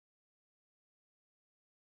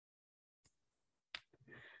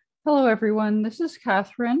Hello, everyone. This is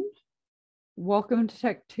Catherine. Welcome to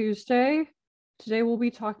Tech Tuesday. Today, we'll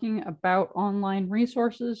be talking about online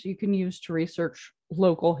resources you can use to research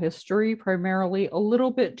local history, primarily a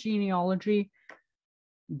little bit genealogy.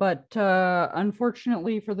 But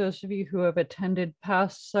unfortunately, for those of you who have attended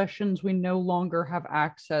past sessions, we no longer have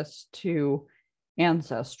access to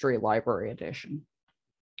Ancestry Library Edition.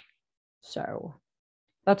 So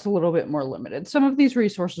that's a little bit more limited. Some of these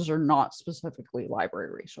resources are not specifically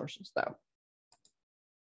library resources, though.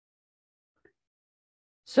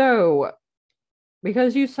 So,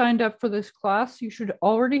 because you signed up for this class, you should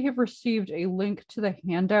already have received a link to the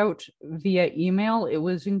handout via email. It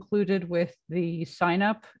was included with the sign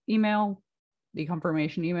up email, the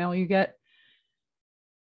confirmation email you get.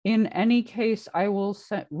 In any case, I will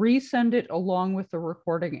resend it along with the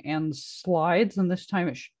recording and slides, and this time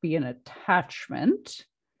it should be an attachment.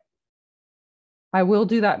 I will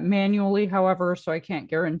do that manually, however, so I can't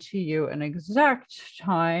guarantee you an exact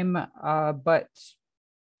time, but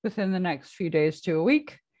within the next few days to a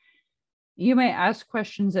week. You may ask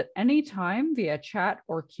questions at any time via chat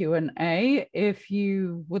or Q&A. If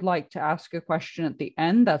you would like to ask a question at the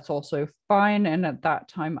end, that's also fine. And at that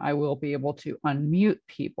time, I will be able to unmute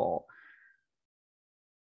people.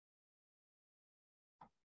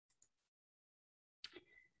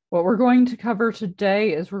 What we're going to cover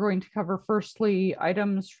today is we're going to cover firstly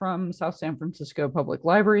items from South San Francisco Public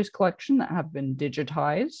Library's collection that have been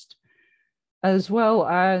digitized, as well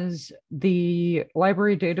as the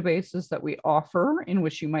library databases that we offer in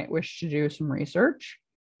which you might wish to do some research,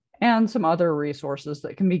 and some other resources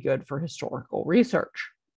that can be good for historical research.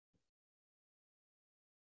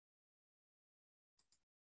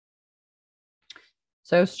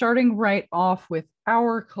 So starting right off with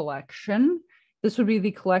our collection, this would be the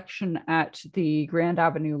collection at the Grand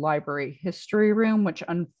Avenue Library History Room, which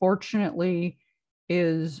unfortunately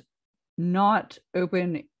is not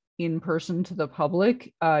open in person to the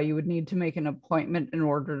public. You would need to make an appointment in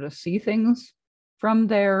order to see things from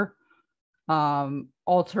there.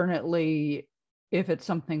 Alternately, if it's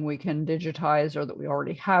something we can digitize or that we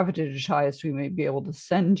already have digitized, we may be able to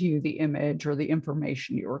send you the image or the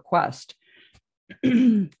information you request.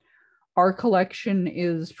 Our collection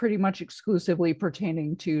is pretty much exclusively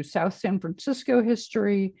pertaining to South San Francisco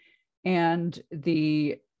history and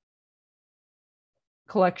the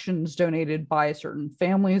collections donated by certain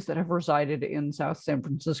families that have resided in South San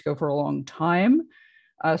Francisco for a long time.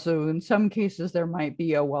 So in some cases, there might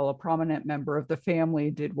be a prominent member of the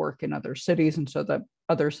family did work in other cities, and so the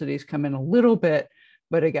other cities come in a little bit,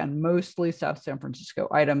 but again, mostly South San Francisco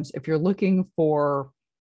items. If you're looking for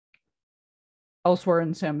elsewhere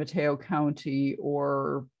in San Mateo County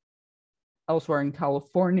or elsewhere in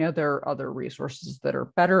California, there are other resources that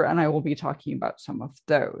are better, and I will be talking about some of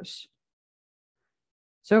those.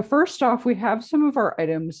 So first off, we have some of our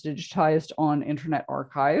items digitized on Internet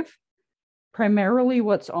Archive. Primarily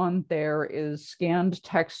what's on there is scanned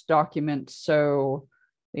text documents. So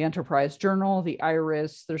the Enterprise Journal, the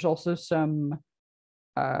Iris, there's also some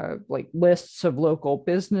like lists of local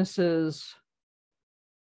businesses.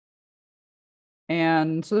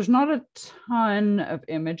 And so there's not a ton of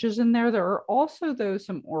images in there. There are also, though,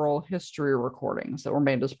 some oral history recordings that were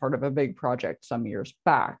made as part of a big project some years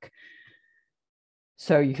back.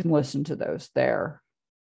 So you can listen to those there.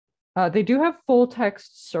 They do have full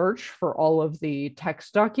text search for all of the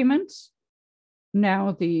text documents.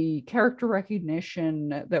 Now, the character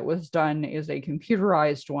recognition that was done is a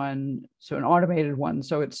computerized one, so an automated one,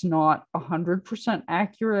 so it's not 100%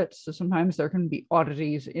 accurate. So sometimes there can be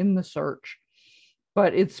oddities in the search,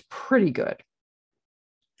 but it's pretty good.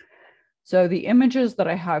 So the images that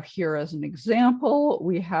I have here as an example,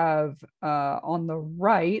 we have on the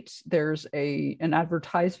right, there's an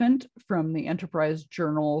advertisement from the Enterprise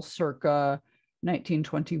Journal circa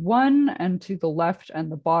 1921, and to the left and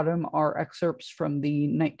the bottom are excerpts from the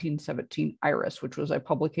 1917 Iris, which was a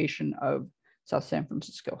publication of South San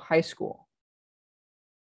Francisco High School.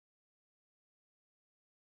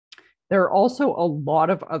 There are also a lot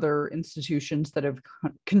of other institutions that have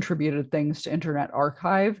contributed things to Internet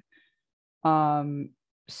Archive.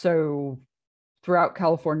 So throughout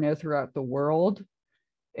California, throughout the world,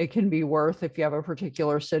 it can be worth, if you have a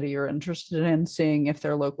particular city you're interested in, seeing if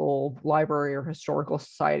their local library or historical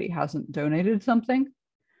society hasn't donated something.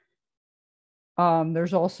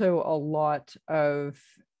 There's also a lot of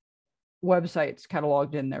websites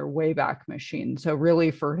cataloged in their Wayback Machine. So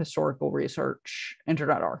really for historical research,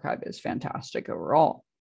 Internet Archive is fantastic overall.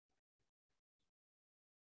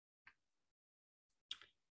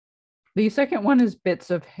 The second one is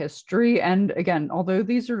bits of history. And again, although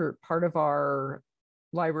these are part of our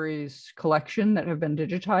library's collection that have been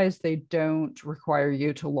digitized, they don't require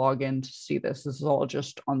you to log in to see this. This is all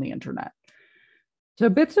just on the internet. So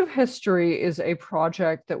Bits of History is a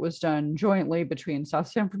project that was done jointly between South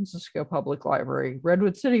San Francisco Public Library,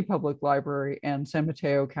 Redwood City Public Library, and San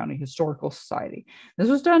Mateo County Historical Society. This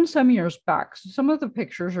was done some years back, so some of the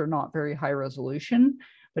pictures are not very high resolution,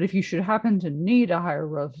 but if you should happen to need a higher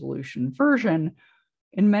resolution version,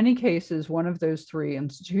 in many cases, one of those three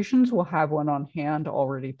institutions will have one on hand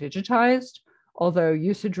already digitized, although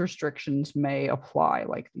usage restrictions may apply,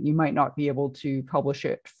 like you might not be able to publish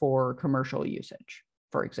it for commercial usage,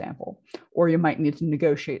 for example, or you might need to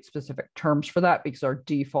negotiate specific terms for that because our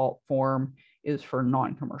default form is for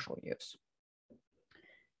non-commercial use.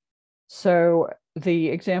 So the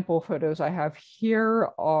example photos I have here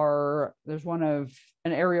are, there's one of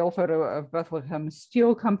an aerial photo of Bethlehem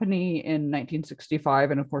Steel Company in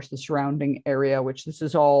 1965, and of course the surrounding area, which this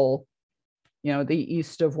is all, you know, the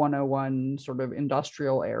east of 101 sort of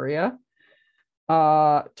industrial area.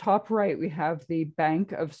 Top right, we have the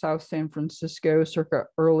Bank of South San Francisco circa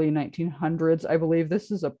early 1900s. I believe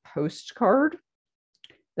this is a postcard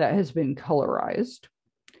that has been colorized.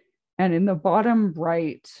 And in the bottom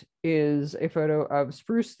right is a photo of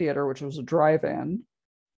Spruce Theater, which was a drive-in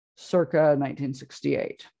circa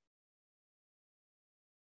 1968.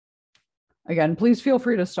 Again, please feel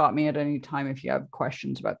free to stop me at any time if you have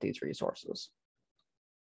questions about these resources.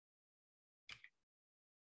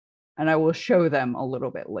 And I will show them a little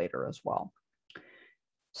bit later as well.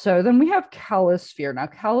 So then we have Calisphere. Now,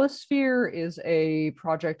 Calisphere is a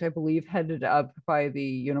project, I believe, headed up by the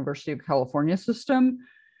University of California system.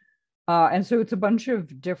 And so it's a bunch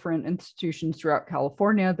of different institutions throughout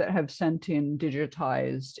California that have sent in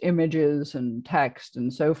digitized images and text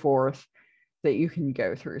and so forth that you can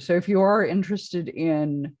go through. So if you are interested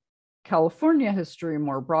in California history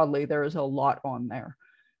more broadly, there is a lot on there.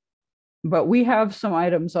 But we have some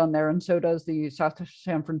items on there, and so does the South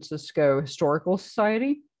San Francisco Historical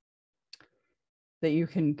Society that you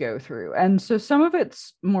can go through. And so some of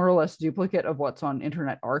it's more or less duplicate of what's on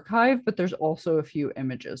Internet Archive, but there's also a few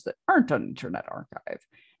images that aren't on Internet Archive.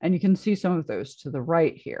 And you can see some of those to the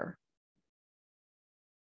right here.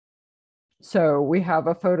 So we have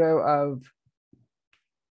a photo of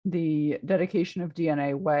the dedication of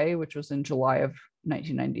DNA Way, which was in July of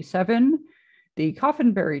 1997. The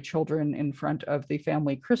Coffinberry children in front of the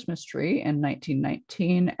family Christmas tree in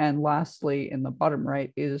 1919. And lastly, in the bottom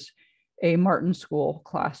right is a Martin School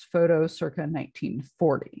class photo circa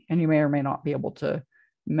 1940. And you may or may not be able to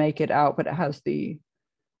make it out, but it has the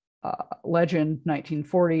legend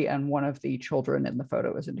 1940, and one of the children in the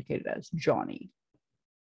photo is indicated as Johnny.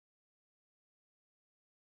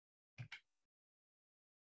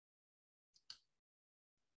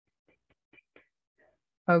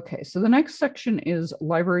 Okay, so the next section is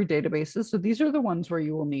library databases. So these are the ones where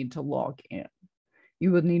you will need to log in.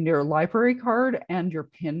 You would need your library card and your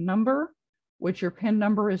PIN number, which your PIN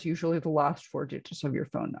number is usually the last 4 digits of your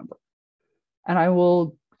phone number. And I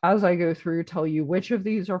will, as I go through, tell you which of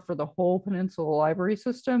these are for the whole Peninsula Library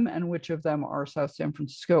System and which of them are South San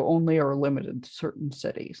Francisco only or limited to certain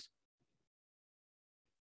cities.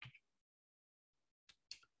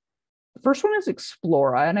 The first one is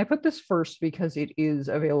Explora, and I put this first because it is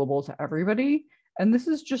available to everybody. And this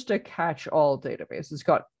is just a catch-all database. It's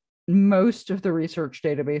got most of the research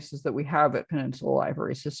databases that we have at Peninsula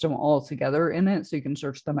Library System all together in it, so you can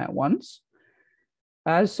search them at once.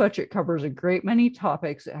 As such, it covers a great many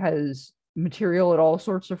topics. It has material at all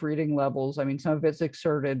sorts of reading levels. I mean, some of it's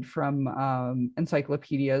excerpted from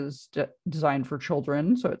encyclopedias designed for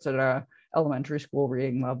children, so it's at a elementary school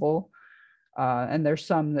reading level. And there's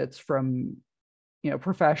some that's from, you know,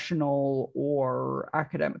 professional or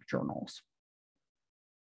academic journals.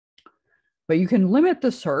 But you can limit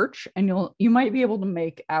the search, and you might be able to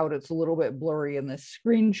make out, it's a little bit blurry in this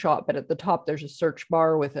screenshot, but at the top there's a search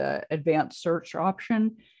bar with an advanced search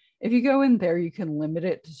option. If you go in there, you can limit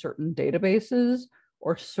it to certain databases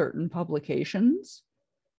or certain publications.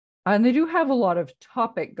 And they do have a lot of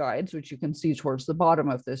topic guides, which you can see towards the bottom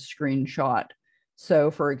of this screenshot.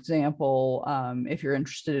 So for example, if you're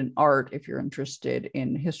interested in art, if you're interested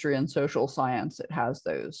in history and social science, it has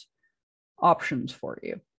those options for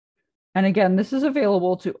you. And again, this is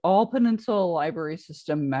available to all Peninsula Library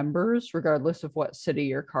System members, regardless of what city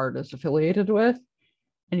your card is affiliated with.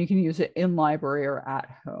 And you can use it in library or at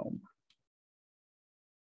home.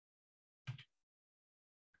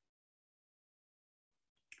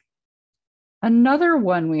 Another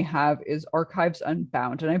one we have is Archives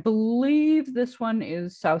Unbound, and I believe this one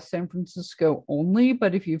is South San Francisco only,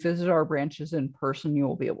 but if you visit our branches in person, you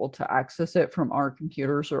will be able to access it from our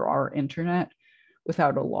computers or our internet.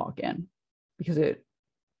 without a login because it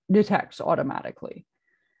detects automatically.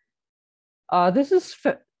 This is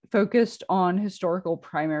focused on historical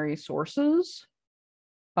primary sources.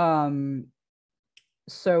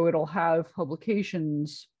 So it'll have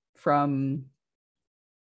publications from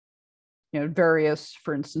various,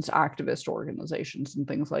 for instance, activist organizations and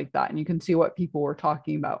things like that. And you can see what people were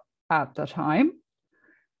talking about at the time.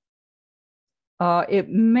 It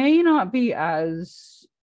may not be as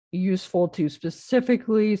useful to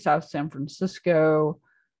specifically South San Francisco,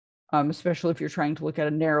 especially if you're trying to look at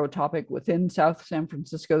a narrow topic within South San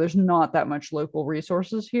Francisco. There's not that much local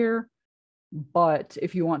resources here. But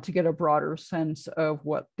if you want to get a broader sense of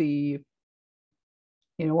what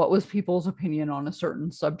what was people's opinion on a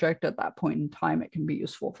certain subject at that point in time, it can be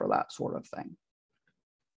useful for that sort of thing.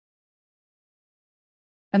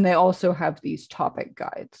 And they also have these topic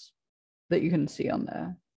guides that you can see on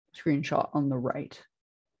the screenshot on the right.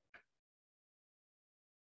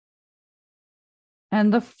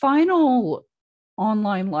 And the final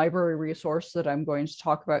online library resource that I'm going to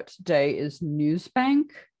talk about today is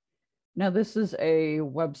Newsbank. Now, this is a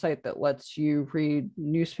website that lets you read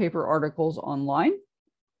newspaper articles online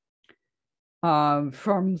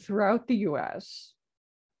from throughout the US.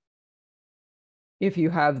 If you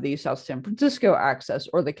have the South San Francisco access,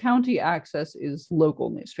 or the county access is local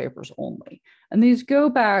newspapers only. And these go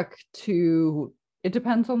back to, it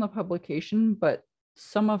depends on the publication, but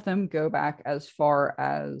some of them go back as far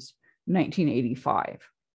as 1985.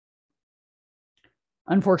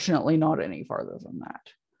 Unfortunately, not any farther than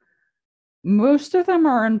that. Most of them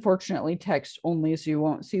are unfortunately text only, so you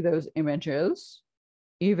won't see those images,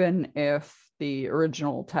 even if the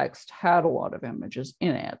original text had a lot of images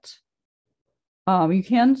in it. You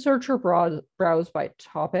can search or browse by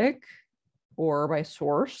topic or by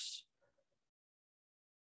source.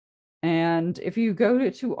 And if you go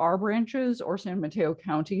to our branches or San Mateo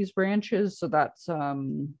County's branches, so that's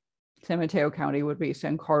San Mateo County would be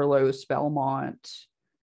San Carlos, Belmont,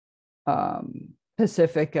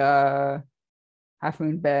 Pacifica, Half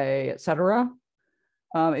Moon Bay, etc.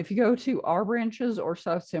 If you go to our branches or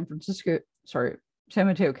San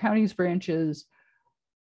Mateo County's branches,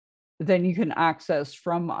 then you can access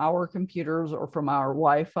from our computers or from our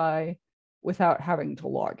Wi-Fi without having to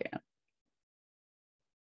log in.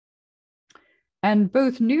 And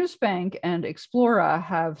both Newsbank and Explora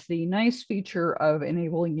have the nice feature of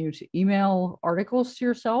enabling you to email articles to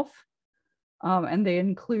yourself. And they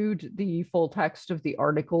include the full text of the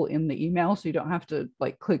article in the email, so you don't have to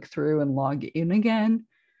click through and log in again,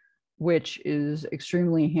 which is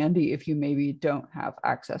extremely handy if you maybe don't have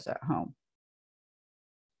access at home.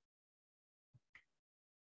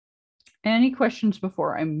 Any questions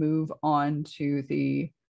before I move on to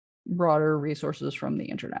the broader resources from the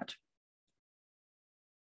internet?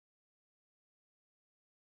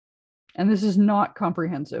 And this is not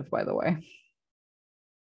comprehensive, by the way.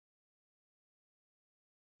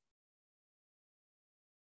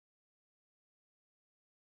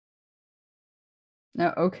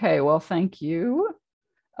 No, okay, well, thank you.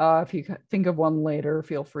 If you think of one later,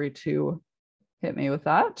 feel free to hit me with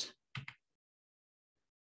that.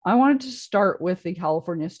 I wanted to start with the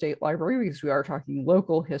California State Library because we are talking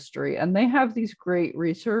local history, and they have these great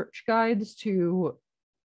research guides to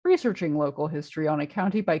researching local history on a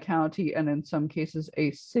county by county and in some cases a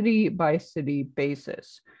city by city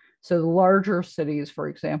basis. So the larger cities, for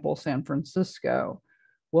example, San Francisco,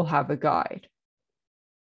 will have a guide,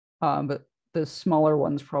 but the smaller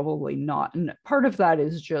ones probably not. And part of that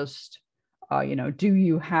is just, are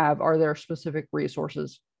there specific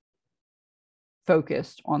resources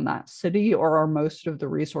focused on that city, or are most of the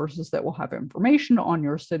resources that will have information on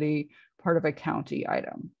your city part of a county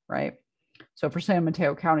item, right? So for San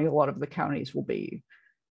Mateo County, a lot of the counties will be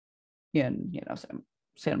in,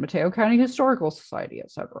 San Mateo County Historical Society,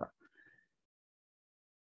 etc.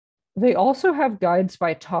 They also have guides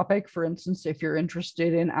by topic. For instance, if you're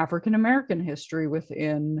interested in African American history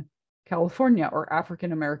within California or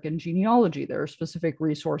African American genealogy, there are specific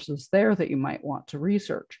resources there that you might want to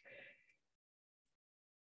research.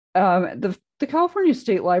 The California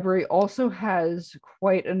State Library also has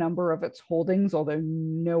quite a number of its holdings, although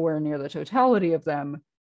nowhere near the totality of them,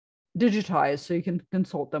 digitized, so you can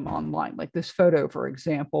consult them online. Like this photo, for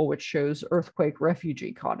example, which shows earthquake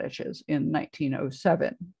refugee cottages in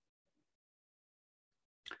 1907.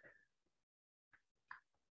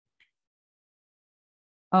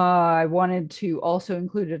 I wanted to also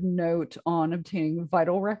include a note on obtaining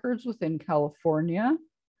vital records within California.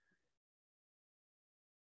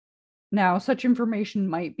 Now, such information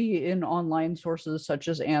might be in online sources such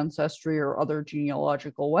as Ancestry or other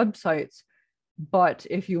genealogical websites, But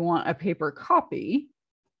if you want a paper copy,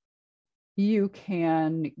 you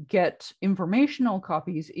can get informational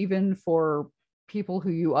copies even for people who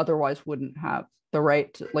you otherwise wouldn't have the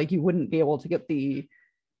right to, like you wouldn't be able to get the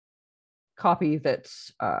copy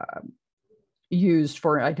that's used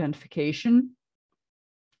for identification.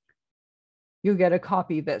 You'll get a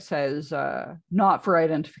copy that says not for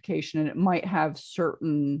identification, and it might have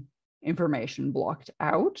certain information blocked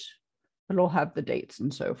out, but it'll have the dates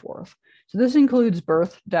and so forth. So this includes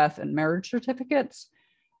birth, death, and marriage certificates.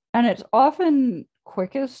 And it's often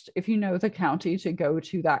quickest if you know the county to go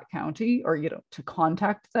to that county, or to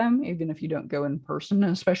contact them, even if you don't go in person.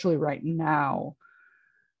 And especially right now,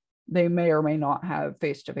 they may or may not have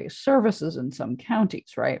face-to-face services in some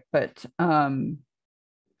counties, right? But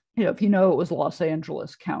if you know it was Los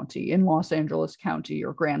Angeles County, in Los Angeles County,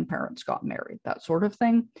 your grandparents got married, that sort of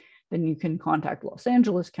thing, then you can contact Los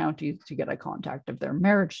Angeles County to get a contact of their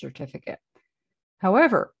marriage certificate.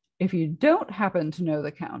 However, if you don't happen to know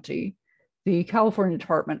the county, the California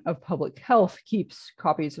Department of Public Health keeps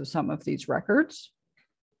copies of some of these records.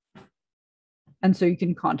 And so you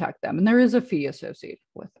can contact them, and there is a fee associated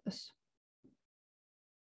with this.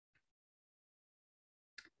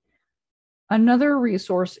 Another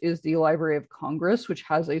resource is the Library of Congress, which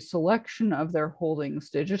has a selection of their holdings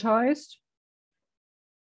digitized.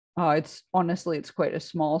 It's quite a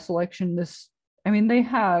small selection. They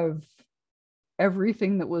have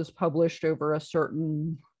everything that was published over a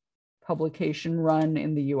certain publication run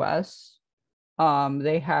in the US.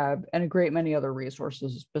 They have, and a great many other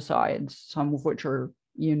resources besides, some of which are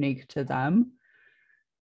unique to them.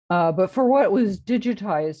 But for what was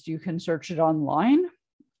digitized, you can search it online.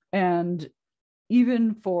 And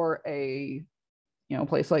even for a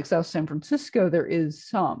place like South San Francisco, there is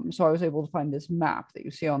some. So I was able to find this map that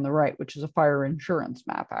you see on the right, which is a fire insurance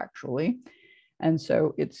map, actually. And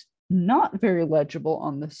so it's not very legible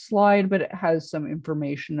on the slide, but it has some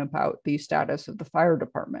information about the status of the fire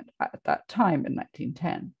department at that time in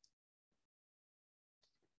 1910.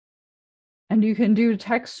 And you can do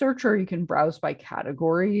text search, or you can browse by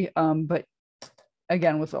category. But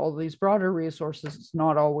again, with all these broader resources, it's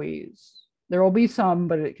not always, there will be some,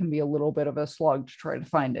 but it can be a little bit of a slog to try to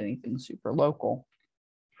find anything super local.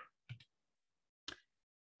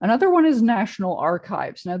 Another one is National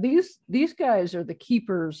Archives. Now, these guys are the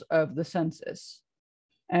keepers of the census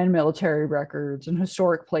and military records and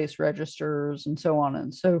historic place registers and so on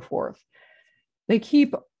and so forth. They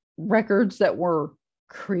keep records that were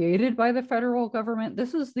created by the federal government.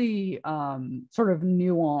 This is the sort of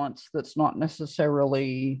nuance that's not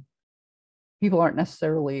necessarily, people aren't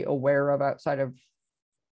necessarily aware of outside of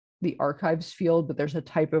the archives field, but there's a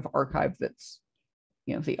type of archive that's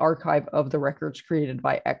the archive of the records created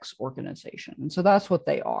by X organization. And so that's what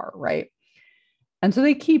they are, right? And so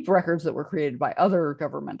they keep records that were created by other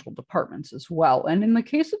governmental departments as well. And in the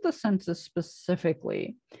case of the census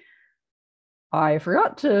specifically, I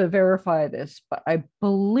forgot to verify this, but I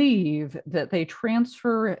believe that they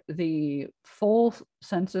transfer the full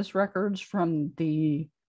census records from the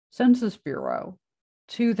Census Bureau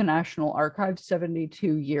to the National Archives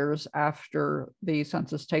 72 years after the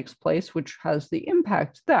census takes place, which has the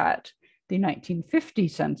impact that the 1950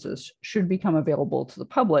 census should become available to the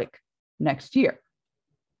public next year.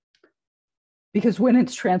 Because when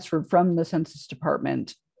it's transferred from the Census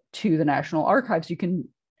Department to the National Archives, you can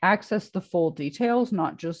access the full details,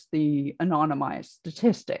 not just the anonymized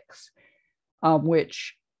statistics,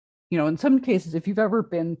 which, in some cases, if you've ever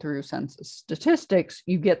been through census statistics,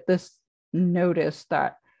 you get this notice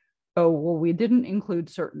that, oh, well, we didn't include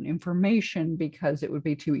certain information because it would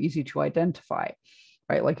be too easy to identify,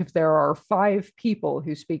 right? Like if there are 5 people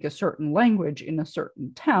who speak a certain language in a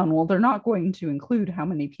certain town, well, they're not going to include how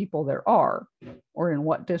many people there are or in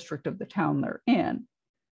what district of the town they're in,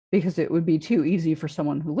 because it would be too easy for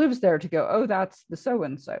someone who lives there to go, oh, that's the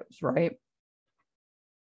so-and-sos, right?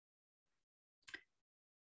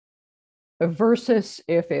 Versus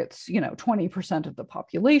if it's 20% of the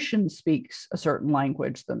population speaks a certain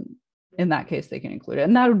language, then in that case they can include it,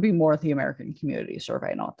 and that would be more the American Community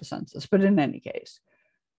Survey, not the census. But in any case,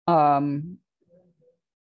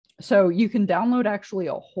 so you can download actually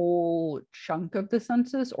a whole chunk of the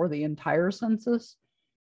census or the entire census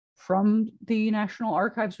from the National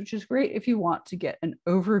Archives, which is great if you want to get an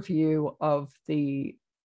overview of the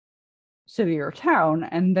city or town,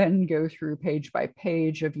 and then go through page by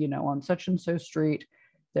page of, on such and so street,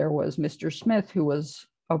 there was Mr. Smith, who was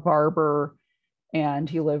a barber, and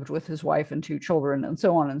he lived with his wife and 2 children, and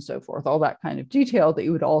so on and so forth. All that kind of detail that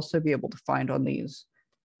you would also be able to find on these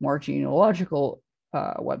more genealogical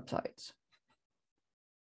websites.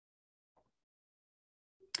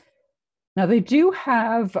 Now they do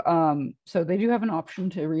have, so they do have an option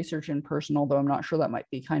to research in person, although I'm not sure that might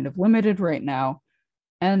be kind of limited right now.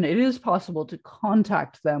 And it is possible to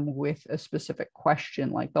contact them with a specific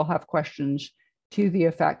question. Like they'll have questions to the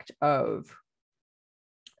effect of,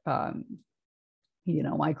 um,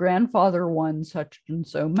 my grandfather won such and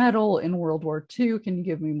so medal in World War II. Can you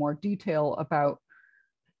give me more detail about,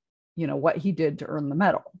 what he did to earn the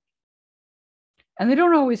medal? And they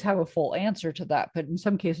don't always have a full answer to that, but in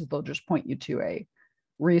some cases, they'll just point you to a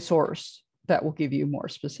resource that will give you more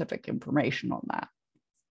specific information on that.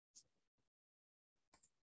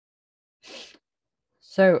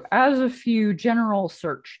 So as a few general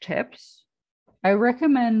search tips, I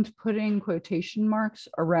recommend putting quotation marks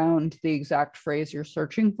around the exact phrase you're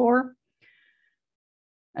searching for.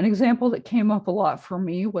 An example that came up a lot for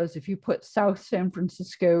me was if you put South San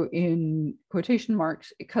Francisco in quotation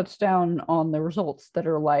marks, it cuts down on the results that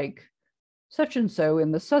are like such and so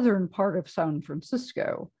in the southern part of San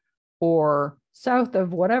Francisco, or south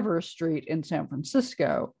of whatever street in San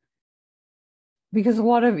Francisco. Because a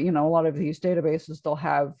lot of these databases, they'll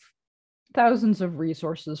have thousands of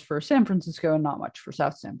resources for San Francisco and not much for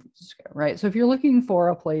South San Francisco, right? So if you're looking for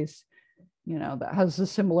a place, that has a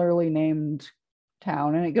similarly named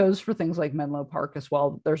town, and it goes for things like Menlo Park as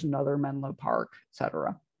well, there's another Menlo Park,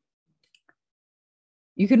 etc.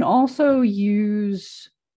 You can also use,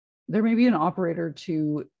 there may be an operator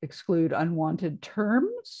to exclude unwanted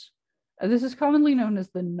terms. This is commonly known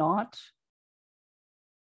as the not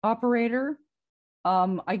operator.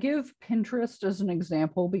 I give Pinterest as an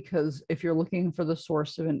example because if you're looking for the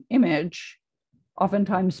source of an image,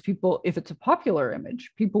 oftentimes people, if it's a popular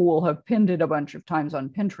image, people will have pinned it a bunch of times on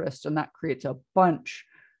Pinterest, and that creates a bunch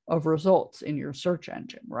of results in your search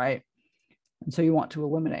engine, right? And so you want to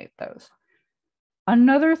eliminate those.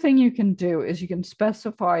 Another thing you can do is you can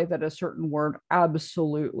specify that a certain word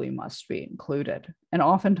absolutely must be included. And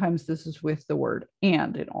oftentimes this is with the word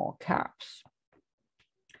 "and" in all caps.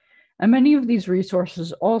 And many of these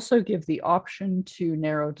resources also give the option to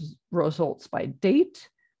narrow results by date,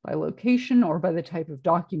 by location, or by the type of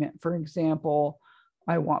document. For example,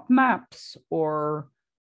 I want maps, or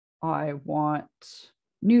I want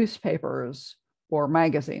newspapers or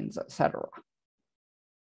magazines, etc.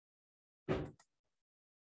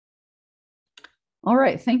 All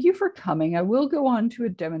right, thank you for coming. I will go on to a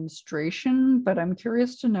demonstration, but I'm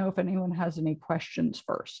curious to know if anyone has any questions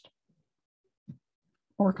first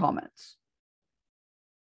or comments.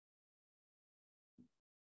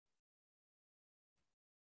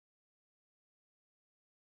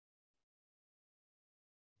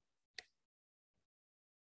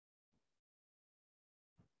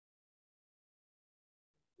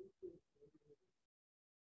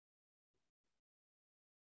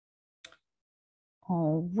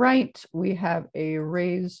 All right, we have a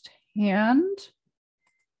raised hand.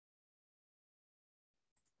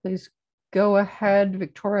 Please go ahead,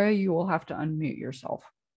 Victoria. You will have to unmute yourself.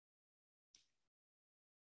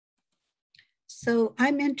 So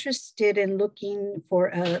I'm interested in looking for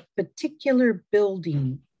a particular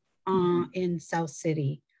building in South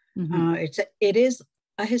City. Mm-hmm. It is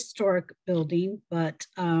a historic building, but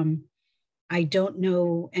I don't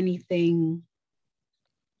know anything.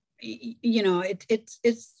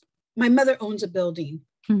 It's my mother owns a building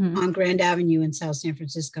on Grand Avenue in South San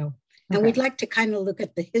Francisco, and we'd like to kind of look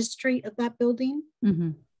at the history of that building.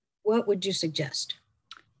 What would you suggest?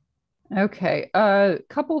 Okay, a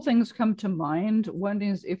couple things come to mind. One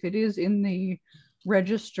is if it is in the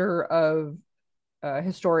register of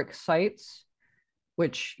historic sites,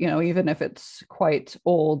 which, even if it's quite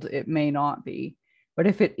old, it may not be. But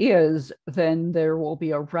if it is, then there will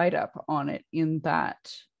be a write-up on it in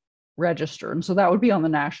that register. And so that would be on the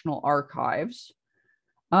National Archives.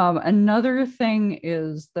 Another thing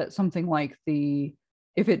is that something like if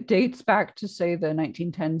it dates back to, say, the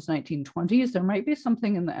 1910s, 1920s, there might be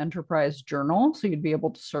something in the Enterprise Journal. So you'd be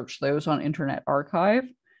able to search those on Internet Archive.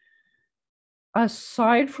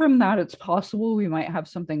 Aside from that, it's possible we might have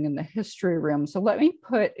something in the history room. So let me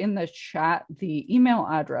put in the chat the email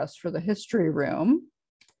address for the history room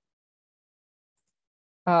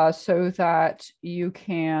so that you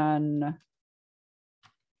can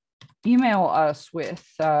email us with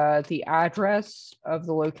the address of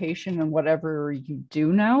the location and whatever you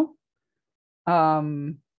do know.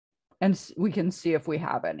 And we can see if we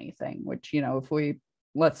have anything, which,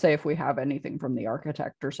 let's say if we have anything from the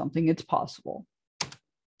architect or something, it's possible.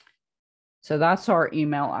 So that's our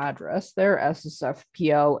email address there,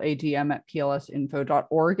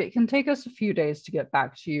 ssfpladm@plsinfo.org. It can take us a few days to get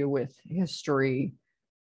back to you with history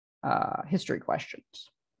questions,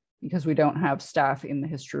 because we don't have staff in the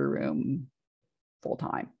history room full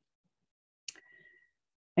time.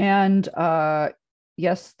 And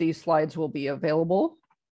yes, these slides will be available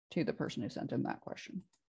to the person who sent in that question.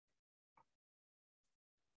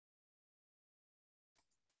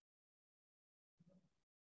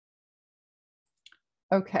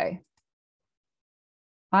 Okay.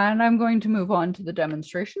 And I'm going to move on to the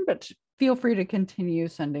demonstration, but feel free to continue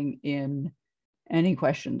sending in any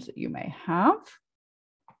questions that you may have.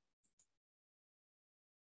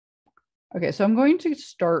 Okay, so I'm going to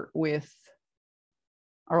start with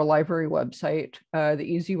our library website. The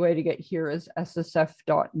easy way to get here is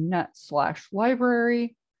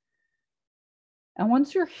ssf.net/library. And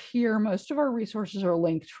once you're here, most of our resources are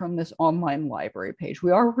linked from this online library page.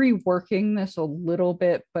 We are reworking this a little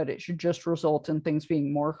bit, but it should just result in things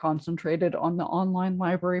being more concentrated on the online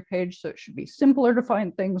library page. So it should be simpler to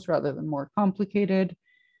find things rather than more complicated.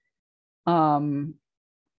 So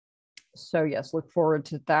yes, look forward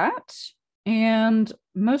to that. And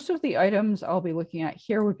most of the items I'll be looking at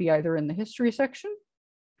here would be either in the history section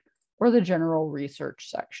or the general research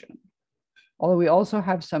section. Although we also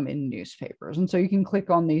have some in newspapers. And so you can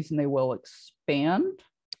click on these and they will expand.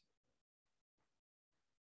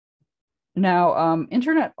 Now,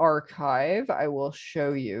 Internet Archive, I will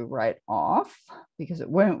show you right off because it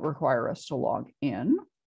won't require us to log in.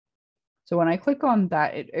 So when I click on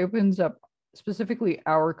that, it opens up specifically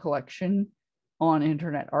our collection on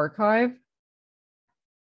Internet Archive.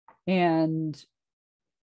 And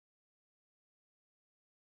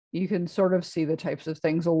you can sort of see the types of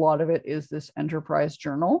things. A lot of it is this enterprise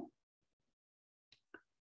journal.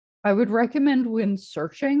 I would recommend when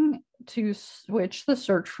searching to switch the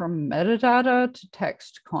search from metadata to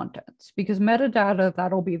text contents, because metadata,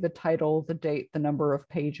 that'll be the title, the date, the number of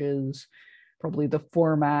pages, probably the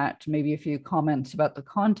format, maybe a few comments about the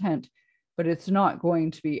content, but it's not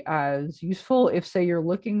going to be as useful if, say, you're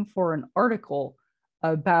looking for an article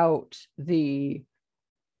about the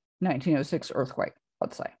 1906 earthquake,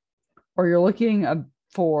 let's say, or you're looking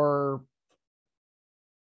for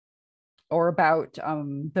or about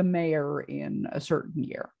the mayor in a certain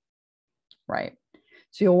year, right?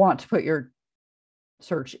 So you'll want to put your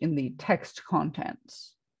search in the text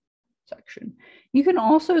contents section. You can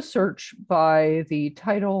also search by the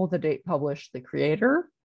title, the date published, the creator,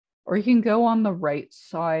 or you can go on the right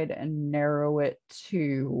side and narrow it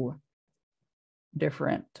to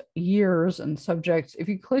different years and subjects. If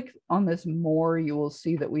you click on this more, you will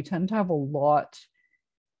see that we tend to have a lot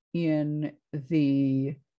in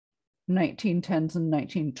the 1910s and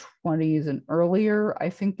 1920s and earlier. I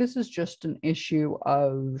think this is just an issue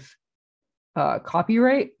of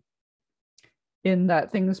copyright, in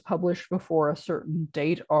that things published before a certain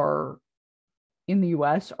date are, in the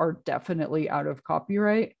US, are definitely out of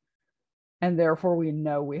copyright. And therefore we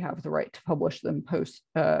know we have the right to publish them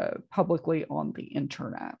publicly on the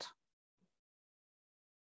internet.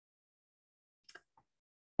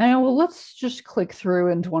 And well, let's just click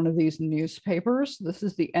through into one of these newspapers. This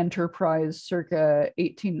is the Enterprise circa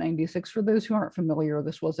 1896. For those who aren't familiar,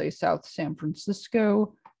 this was a South San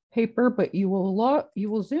Francisco paper, but you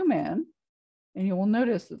will zoom in and you will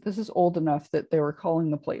notice that this is old enough that they were calling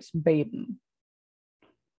the place Baden.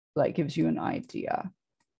 That gives you an idea.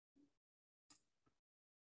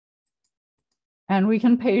 And we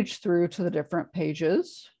can page through to the different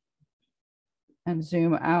pages and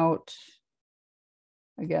zoom out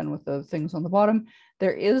again with the things on the bottom.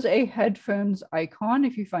 There is a headphones icon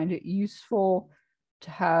if you find it useful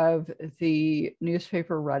to have the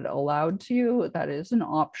newspaper read aloud to you. That is an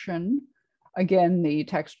option. Again, the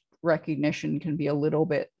text recognition can be a little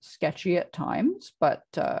bit sketchy at times, but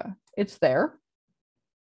it's there.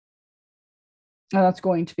 And that's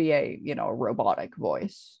going to be a, a robotic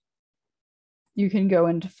voice. You can go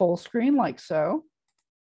into full screen like so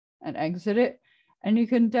and exit it. And you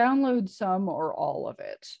can download some or all of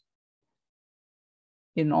it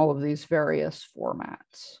in all of these various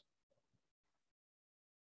formats.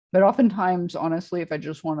 But oftentimes, honestly, if I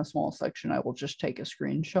just want a small section, I will just take a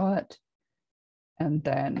screenshot and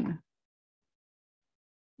then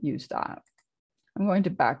use that. I'm going to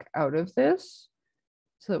back out of this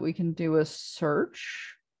so that we can do a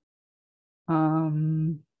search.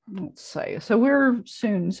 Let's say, so we're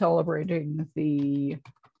soon celebrating the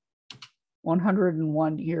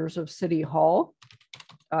 101 years of City Hall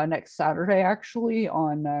next Saturday, actually,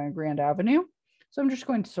 on Grand Avenue. So I'm just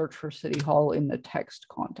going to search for City Hall in the text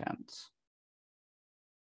contents.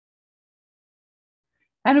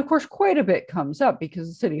 And of course, quite a bit comes up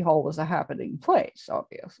because City Hall was a happening place,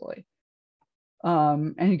 obviously.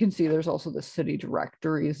 And you can see there's also the city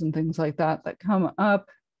directories and things like that that come up.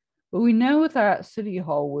 But we know that City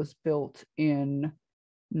Hall was built in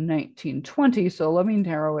 1920, so let me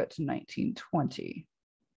narrow it to 1920.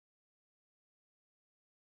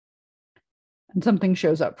 And something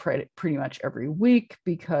shows up pretty much every week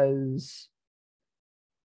because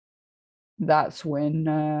that's when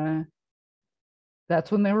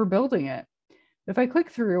they were building it. If I click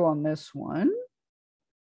through on this one,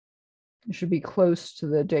 it should be close to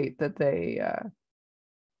the date that they, a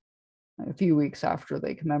few weeks after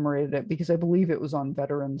they commemorated it, because I believe it was on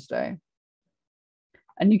Veterans Day.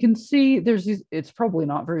 And you can see there's these, it's probably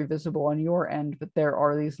not very visible on your end, but there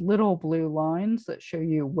are these little blue lines that show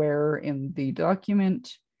you where in the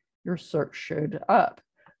document your search showed up.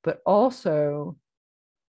 But also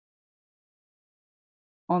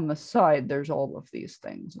on the side, there's all of these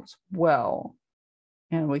things as well.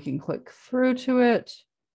 And we can click through to it.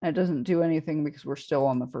 And it doesn't do anything because we're still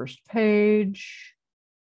on the first page.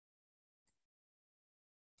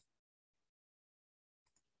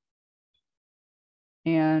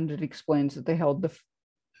 And it explains that they held the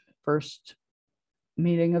first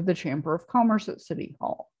meeting of the Chamber of Commerce at City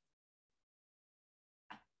Hall.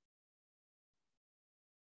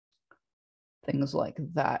 Things like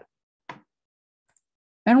that.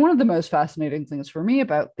 And one of the most fascinating things for me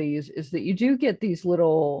about these is that you do get these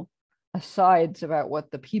little asides about what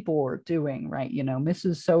the people were doing, right? You know,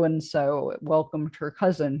 Mrs. So-and-so welcomed her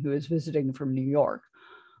cousin who is visiting from New York.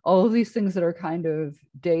 All of these things that are kind of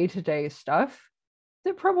day-to-day stuff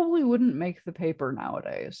that probably wouldn't make the paper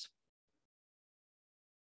nowadays.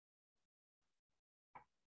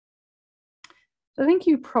 So I think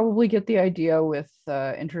you probably get the idea with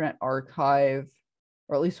Internet Archive,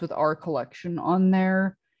 or at least with our collection on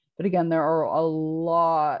there. But again, there are a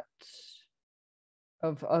lot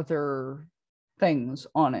of other things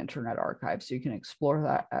on Internet Archive, so you can explore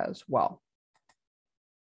that as well.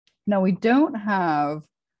 Now, we don't have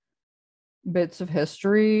bits of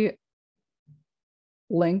history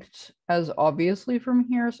linked as obviously from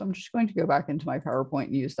here, so I'm just going to go back into my PowerPoint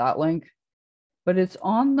and use that link. But it's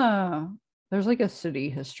on the, there's like a city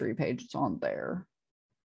history page, it's on there.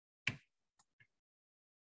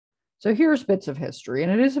 So here's bits of history,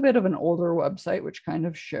 and it is a bit of an older website, which kind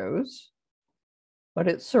of shows, but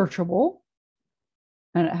it's searchable.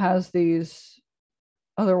 And it has these,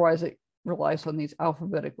 otherwise it relies on these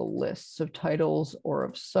alphabetical lists of titles or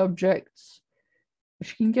of subjects,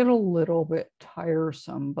 which can get a little bit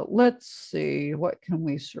tiresome, but let's see, what can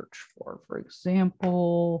we search for? For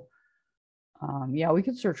example, yeah, we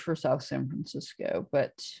could search for South San Francisco,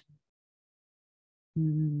 but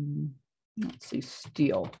let's see,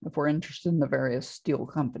 steel, if we're interested in the various steel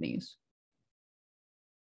companies.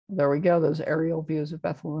 There we go, those aerial views of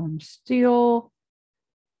Bethlehem Steel.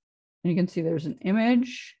 And you can see there's an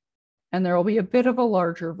image, and there will be a bit of a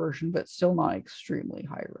larger version, but still not extremely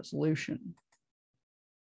high resolution.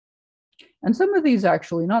 And some of these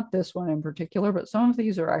actually, not this one in particular, but some of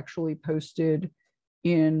these are actually posted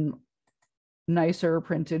in nicer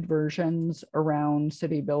printed versions around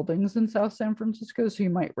city buildings in South San Francisco, so you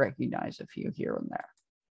might recognize a few here and there.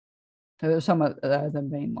 So there's some of the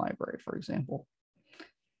main library, for example.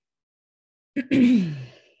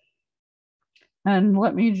 And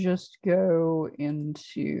let me just go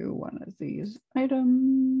into one of these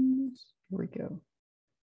items. Here we go.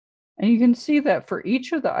 And you can see that for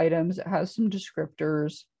each of the items, it has some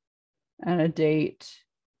descriptors and a date,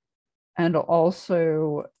 and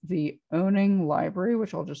also the owning library,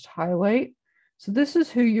 which I'll just highlight. So this is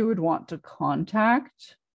who you would want to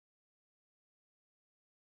contact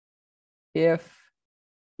if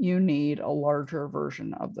you need a larger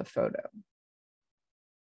version of the photo,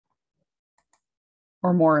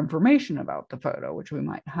 or more information about the photo, which we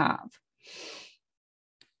might have.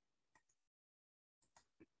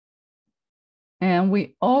 And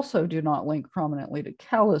we also do not link prominently to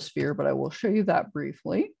Calisphere, but I will show you that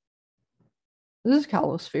briefly. This is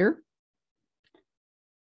Calisphere.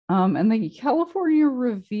 And the California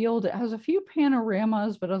Revealed, it has a few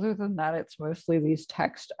panoramas, but other than that, it's mostly these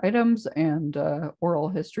text items and oral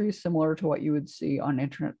history, similar to what you would see on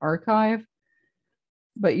Internet Archive.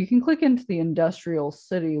 But you can click into the industrial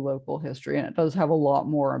city local history, and it does have a lot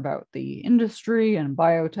more about the industry and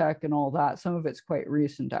biotech and all that. Some of it's quite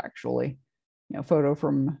recent, actually. You know, photo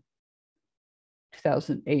from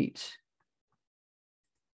 2008,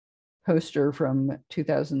 poster from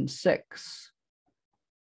 2006.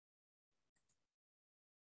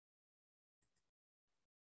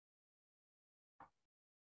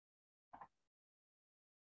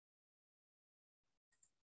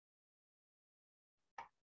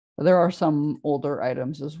 There are some older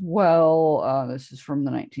items as well. This is from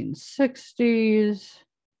the 1960s.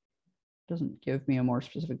 Doesn't give me a more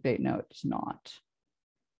specific date. No, it does not.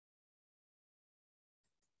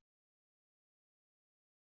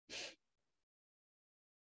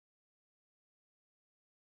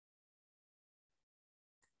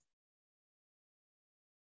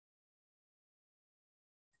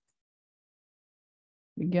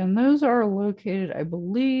 Again, those are located, I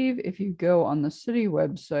believe, if you go on the city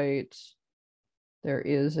website, there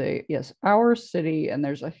is a, yes, Our City, and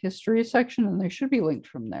there's a history section, and they should be linked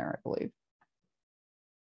from there, I believe.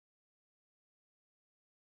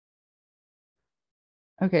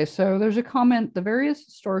 Okay, so there's a comment. The various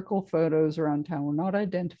historical photos around town were not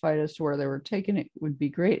identified as to where they were taken. It would be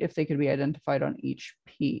great if they could be identified on each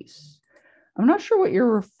piece. I'm not sure what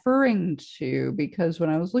you're referring to, because when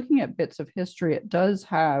I was looking at bits of history, it does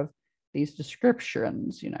have these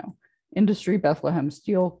descriptions, you know, industry, Bethlehem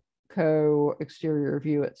Steel Co., exterior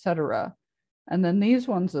view, etc. And then these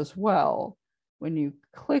ones as well. When you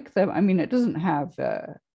click them, I mean, it doesn't have,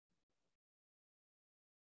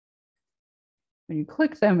 when you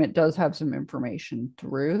click them, it does have some information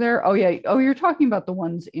through there. Oh yeah, oh, you're talking about the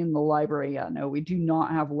ones in the library. Yeah, no, we do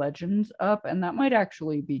not have legends up, and that might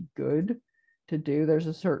actually be good to do. There's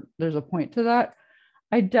a point to that.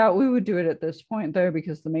 I doubt we would do it at this point though,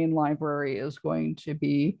 because the main library is going to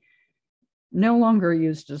be no longer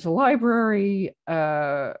used as a library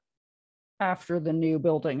after the new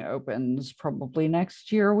building opens, probably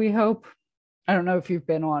next year, we hope. I don't know if you've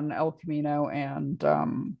been on El Camino and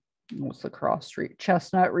what's the cross street,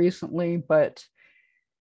 Chestnut recently, but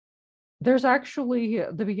there's actually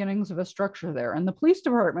the beginnings of a structure there, and the police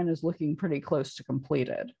department is looking pretty close to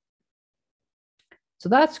completed. So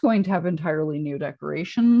that's going to have entirely new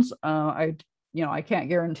decorations. I can't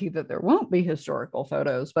guarantee that there won't be historical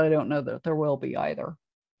photos, but I don't know that there will be either.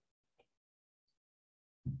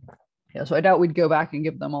 Yeah, so I doubt we'd go back and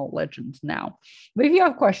give them all legends now. But if you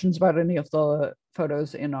have questions about any of the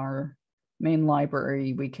photos in our main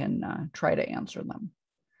library, we can try to answer them.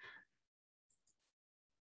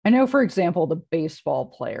 I know, for example, the baseball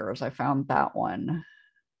players, I found that one,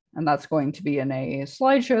 and that's going to be in a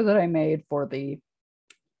slideshow that I made for the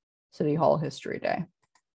City Hall History Day.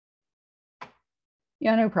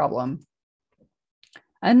 Yeah, no problem.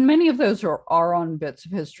 And many of those are on bits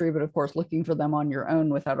of history, but of course, looking for them on your own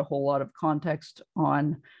without a whole lot of context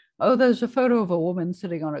on, oh, there's a photo of a woman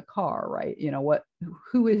sitting on a car, right? You know,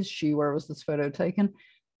 who is she? Where was this photo taken?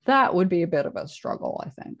 That would be a bit of a struggle,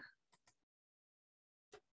 I think.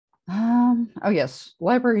 Oh yes,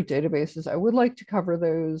 library databases. I would like to cover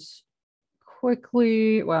those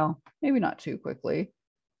quickly. Well, maybe not too quickly.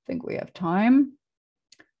 I think we have time.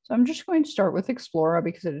 So I'm just going to start with Explora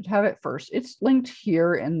because I did have it first. It's linked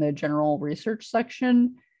here in the general research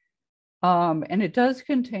section. And it does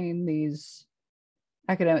contain these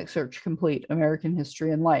Academic Search Complete, American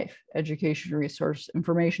History and Life, Education Resource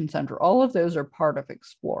Information Center. All of those are part of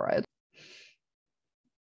Explora.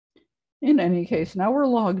 In any case, now we're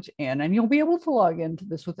logged in, and you'll be able to log into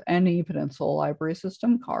this with any Peninsula Library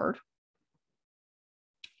System card.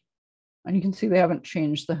 And you can see they haven't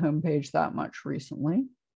changed the homepage that much recently.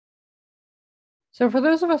 So for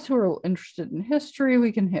those of us who are interested in history,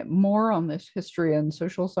 we can hit more on this history and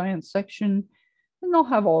social science section, and they'll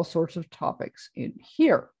have all sorts of topics in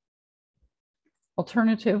here.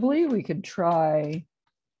 Alternatively, we could try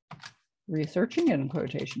researching in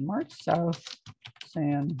quotation marks South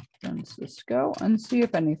San Francisco and see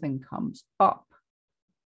if anything comes up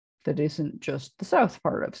that isn't just the south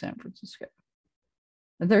part of San Francisco.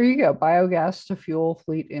 And there you go, biogas to fuel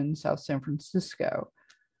fleet in South San Francisco.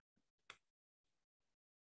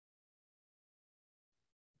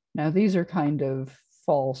 Now, these are kind of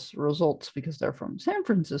false results because they're from San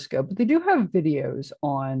Francisco, but they do have videos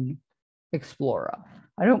on Explora.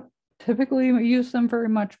 I don't typically use them very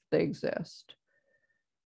much, but they exist.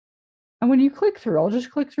 And when you click through, I'll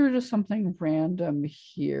just click through to something random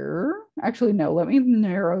here. Actually, no, let me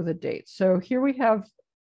narrow the dates. So here we have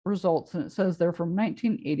results, and it says they're from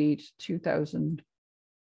 1980 to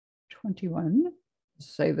 2021,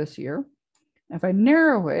 say this year. If I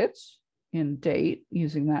narrow it in date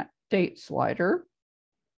using that date slider,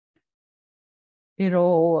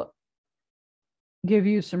 it'll give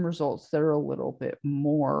you some results that are a little bit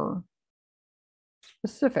more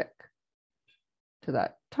specific to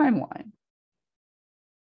that timeline.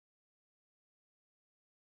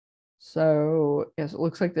 So yes, it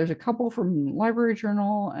looks like there's a couple from Library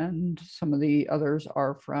Journal, and some of the others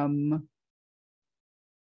are from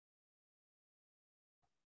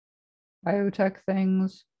biotech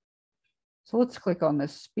things. So let's click on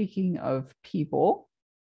this. Speaking of people.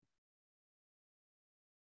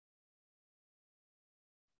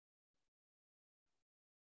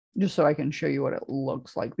 Just so I can show you what it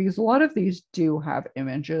looks like, because a lot of these do have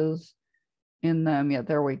images in them. Yeah,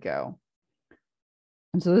 there we go.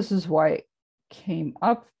 And so this is why it came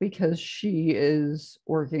up, because she is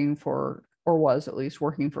working for, or was at least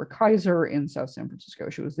working for, Kaiser in South San Francisco.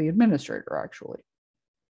 She was the administrator, actually.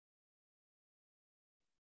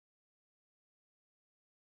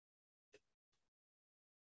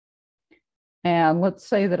 And let's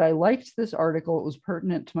say that I liked this article, it was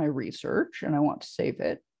pertinent to my research, and I want to save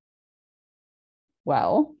it.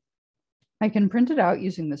 Well, I can print it out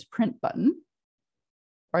using this print button,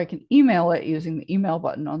 or I can email it using the email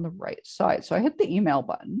button on the right side. So I hit the email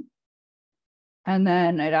button, and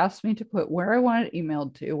then it asks me to put where I want it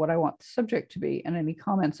emailed to, what I want the subject to be, and any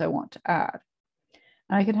comments I want to add.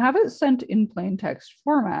 And I can have it sent in plain text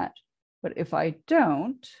format, but if I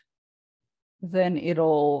don't, then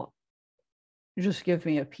it'll just give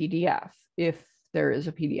me a PDF if there is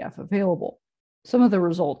a PDF available. Some of the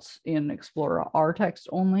results in Explorer are text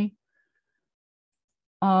only.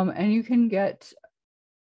 And you can get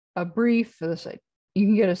a brief for the site. You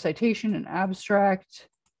can get a citation, an abstract,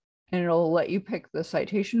 and it'll let you pick the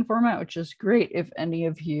citation format, which is great if any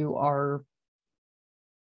of you are,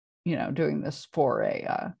 doing this for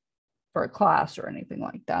a class or anything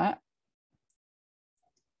like that,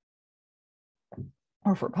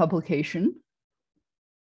 or for publication.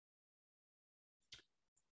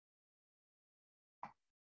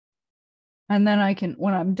 And then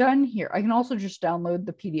when I'm done here, I can also just download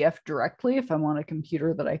the PDF directly if I'm on a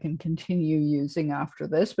computer that I can continue using after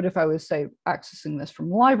this. But if I was, say, accessing this from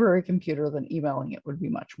the library computer, then emailing it would be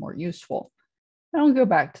much more useful. And I'll go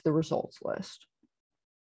back to the results list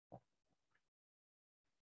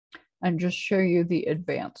and just show you the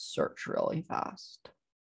advanced search really fast.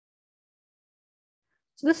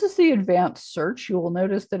 So this is the advanced search. You will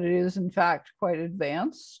notice that it is, in fact, quite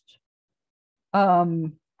advanced.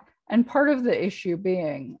 And part of the issue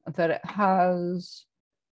being that it has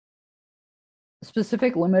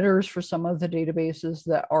specific limiters for some of the databases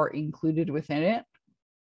that are included within it.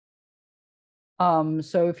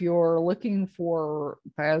 So if you're looking for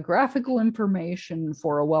biographical information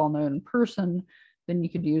for a well-known person, then you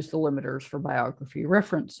could use the limiters for Biography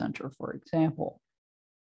Reference Center, for example.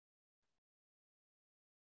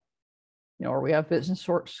 Or we have Business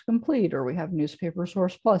Source Complete, or we have Newspaper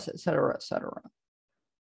Source Plus, et cetera, et cetera.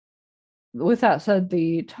 With that said,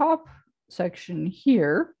 the top section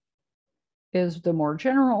here is the more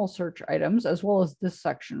general search items, as well as this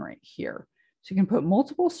section right here. So you can put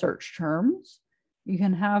multiple search terms. You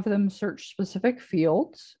can have them search specific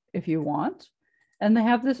fields if you want. And they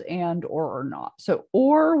have this and or not. So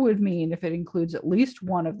or would mean if it includes at least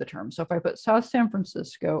one of the terms. So if I put South San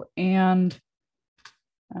Francisco and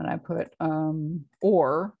I put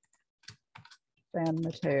or San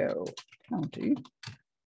Mateo County,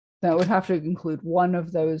 that would have to include one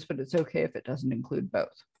of those, but it's okay if it doesn't include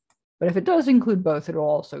both. But if it does include both, it'll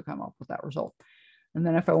also come up with that result. And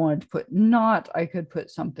then if I wanted to put not, I could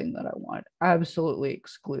put something that I wanted absolutely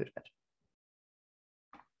excluded.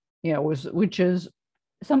 Which is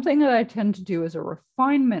something that I tend to do as a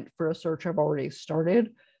refinement for a search I've already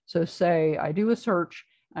started. So say I do a search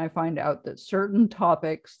and I find out that certain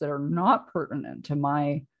topics that are not pertinent to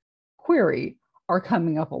my query are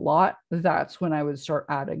coming up a lot. That's when I would start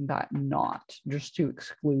adding that not, just to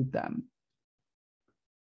exclude them.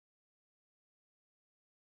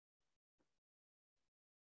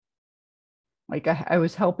 Like I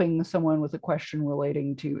was helping someone with a question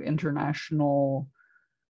relating to international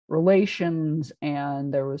relations,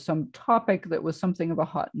 and there was some topic that was something of a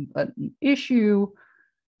hot button issue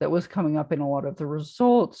that was coming up in a lot of the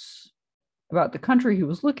results about the country he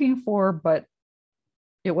was looking for, but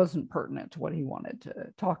it wasn't pertinent to what he wanted to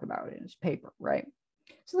talk about in his paper, right?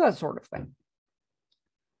 So that sort of thing.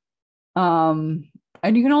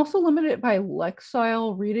 And you can also limit it by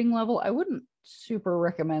lexile reading level. I wouldn't super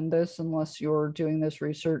recommend this unless you're doing this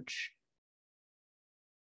research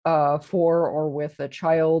for or with a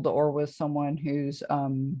child or with someone who's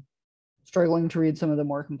struggling to read some of the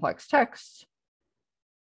more complex texts,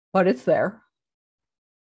 but it's there.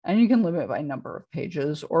 And you can limit by number of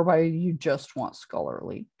pages or by you just want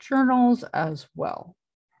scholarly journals as well.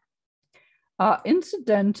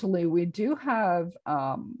 Incidentally, we do have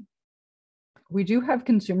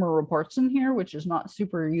consumer reports in here, which is not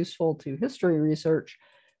super useful to history research.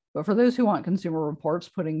 But for those who want consumer reports,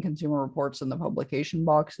 putting consumer reports in the publication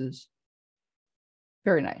box is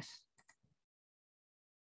very nice.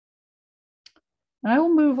 And I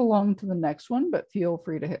will move along to the next one, but feel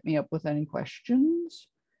free to hit me up with any questions.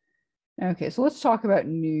 Okay, so let's talk about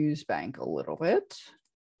Newsbank a little bit.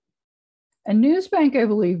 And Newsbank, I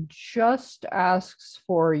believe, just asks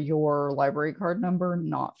for your library card number,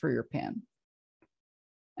 not for your PIN.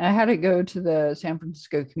 And I had it go to the San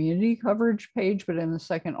Francisco community coverage page, but in a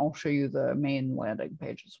second, I'll show you the main landing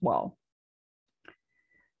page as well.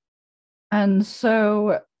 And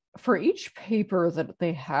so for each paper that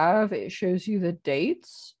they have, it shows you the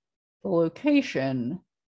dates, the location,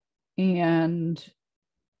 and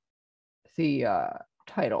the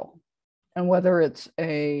title. and whether it's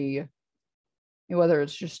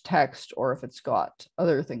just text or if it's got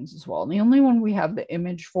other things as well. And the only one we have the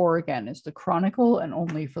image for, again, is the Chronicle, and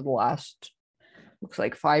only for the last, looks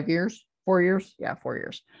like 5 years, 4 years. Yeah, 4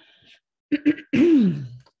 years.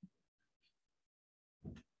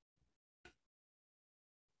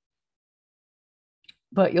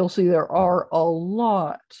 But you'll see there are a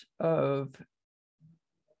lot of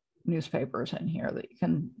newspapers in here that you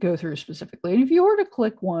can go through specifically. And if you were to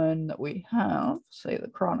click one that we have, say the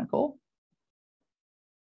Chronicle,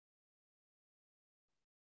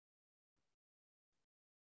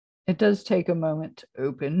 it does take a moment to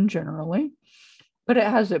open generally, but it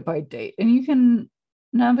has it by date. And you can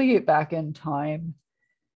navigate back in time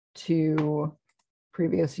to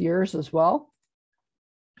previous years as well.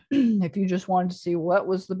 If you just wanted to see what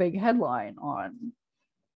was the big headline on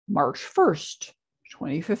March 1st,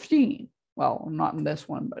 2015. Well, not in this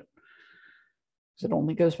one, but it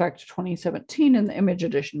only goes back to 2017 in the image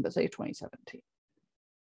edition, but say 2017.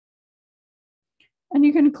 And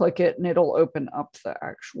you can click it and it'll open up the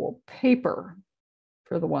actual paper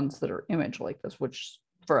for the ones that are image like this, which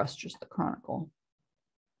for us, just the Chronicle.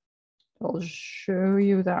 I'll show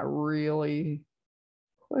you that really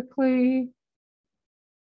quickly.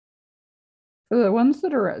 For the ones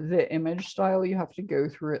that are the image style, you have to go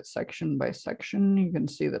through it section by section. You can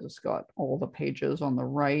see that it's got all the pages on the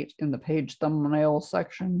right in the page thumbnail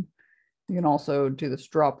section. You can also do this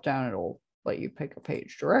drop down. It'll let you pick a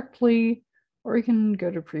page directly, or you can go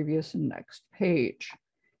to previous and next page.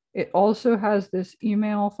 It also has this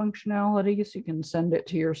email functionality, so you can send it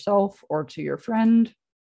to yourself or to your friend.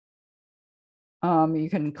 You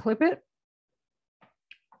can clip it,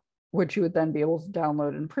 which you would then be able to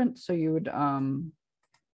download and print. So you would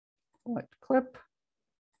select clip.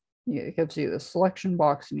 Yeah, it gives you the selection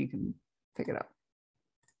box and you can pick it up.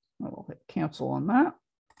 I'll hit cancel on that.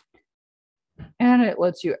 And it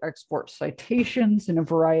lets you export citations in a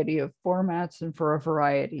variety of formats and for a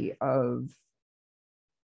variety of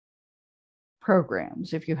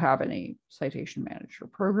programs, if you have any citation manager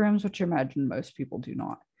programs, which I imagine most people do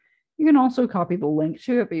not. You can also copy the link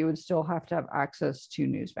to it, but you would still have to have access to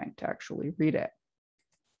Newsbank to actually read it.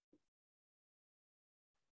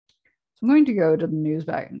 So I'm going to go to the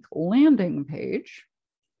Newsbank landing page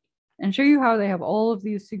and show you how they have all of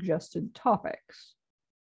these suggested topics.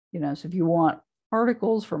 So if you want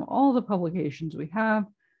articles from all the publications we have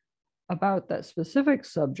about that specific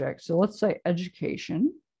subject, so let's say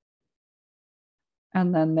education,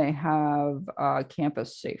 and then they have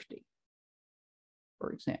campus safety,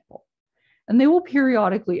 for example. And they will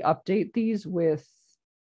periodically update these with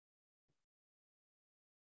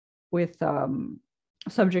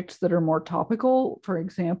subjects that are more topical. For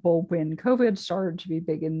example, when COVID started to be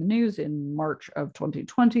big in the news in March of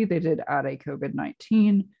 2020, they did add a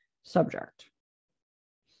COVID-19 subject.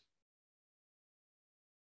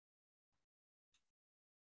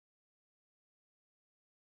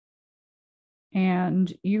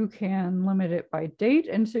 And you can limit it by date.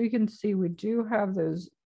 And so you can see we do have those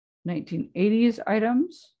 1980s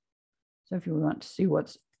items. So if you want to see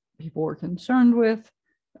what people were concerned with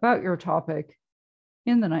about your topic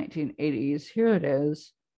in the 1980s, here it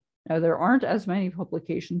is. Now, there aren't as many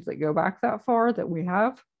publications that go back that far that we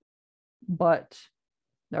have, but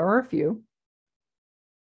there are a few.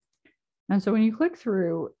 And so when you click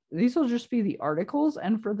through, these will just be the articles.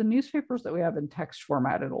 And for the newspapers that we have in text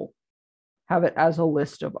format, it'll have it as a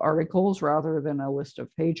list of articles rather than a list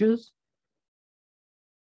of pages.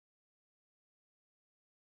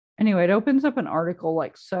 Anyway, it opens up an article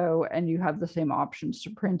like so, and you have the same options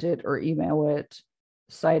to print it or email it,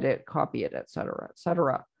 cite it, copy it, etc.,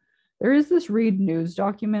 etc. There is this read news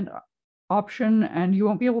document option, and you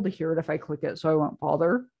won't be able to hear it if I click it, so I won't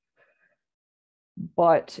bother.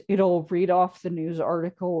 But it'll read off the news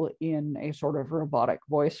article in a sort of robotic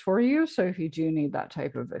voice for you. So if you do need that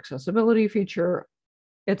type of accessibility feature,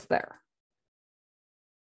 it's there.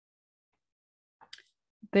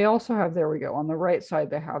 They also have, there we go, on the right side,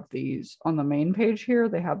 they have these, on the main page here,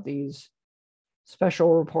 they have these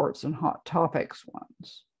special reports and hot topics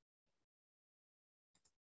ones.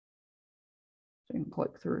 So you can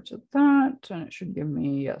click through to that, and it should give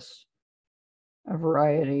me, yes, a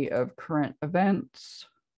variety of current events.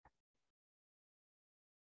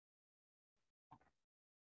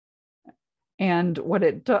 And what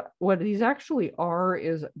these actually are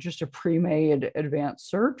is just a pre-made advanced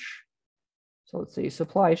search. So let's see,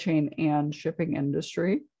 supply chain and shipping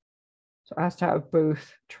industry. So it has to have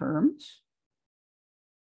both terms.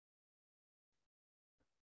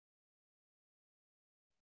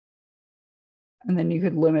 And then you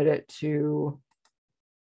could limit it to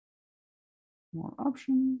more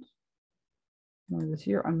options. this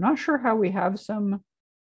year. I'm not sure how we have some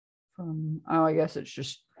from, oh, I guess it's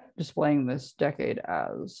just displaying this decade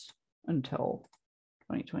as until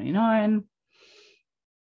 2029.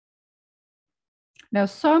 Now,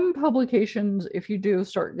 some publications, if you do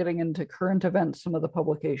start getting into current events, some of the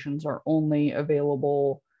publications are only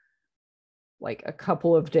available like a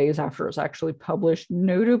couple of days after it's actually published.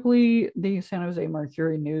 Notably, the San Jose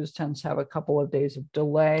Mercury News tends to have a couple of days of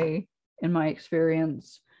delay in my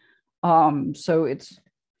experience. So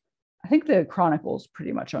I think the Chronicle is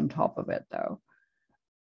pretty much on top of it though.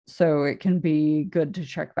 So it can be good to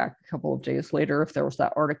check back a couple of days later if there was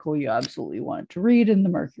that article you absolutely wanted to read in the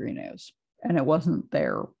Mercury News and it wasn't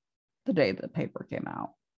there the day the paper came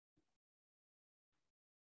out.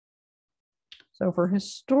 So for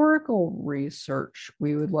historical research,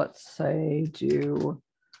 we would, let's say,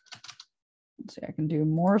 I can do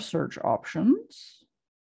more search options.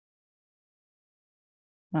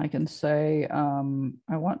 And I can say, I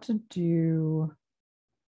want to do,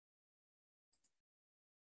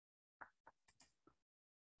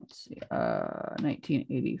 let's see,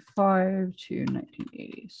 1985 to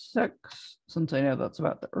 1986, since I know that's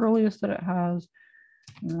about the earliest that it has.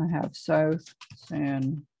 And I have South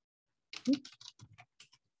San,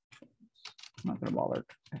 I'm not going to bother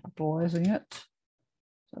capitalizing it.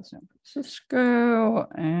 So San Francisco,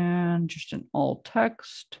 and just an alt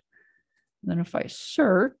text. And then if I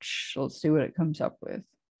search, let's see what it comes up with.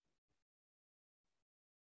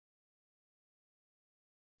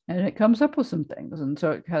 And it comes up with some things. And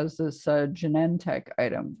so it has this Genentech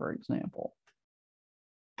item, for example.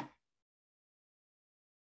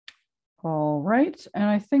 All right. And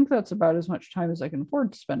I think that's about as much time as I can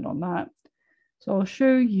afford to spend on that. So I'll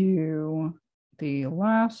show you the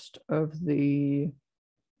last of the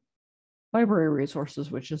library resources,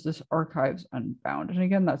 which is this Archives Unbound. And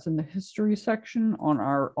again, that's in the history section on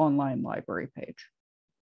our online library page.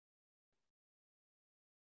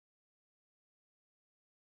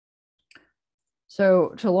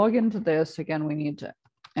 So to log into this, again, we need to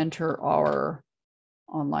enter our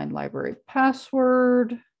online library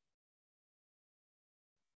password.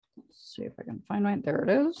 Let's see if I can find mine. There it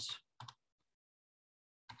is.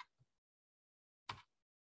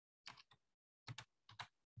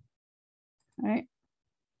 All right.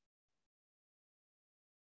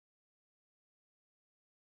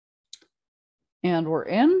 And we're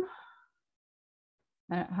in.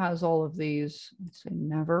 And it has all of these, let's say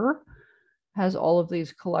never, has all of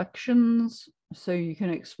these collections. So you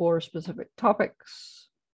can explore specific topics,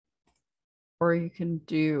 or you can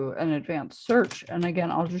do an advanced search. And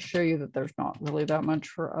again, I'll just show you that there's not really that much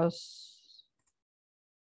for us.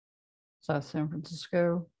 South San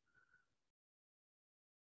Francisco.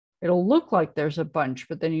 It'll look like there's a bunch,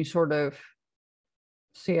 but then you sort of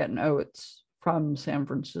see it and oh, it's from San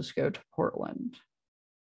Francisco to Portland.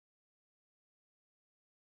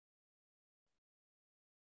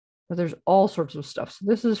 But there's all sorts of stuff. So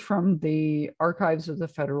this is from the Archives of the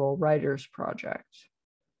Federal Writers Project,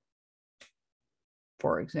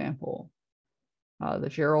 for example. The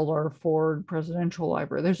Gerald R. Ford Presidential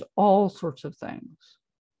Library. There's all sorts of things.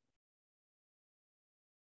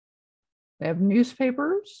 They have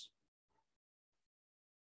newspapers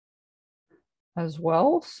as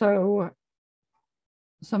well. So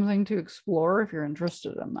something to explore if you're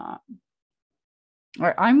interested in that. All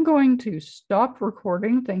right, I'm going to stop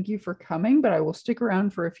recording. Thank you for coming, but I will stick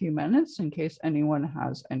around for a few minutes in case anyone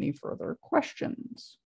has any further questions.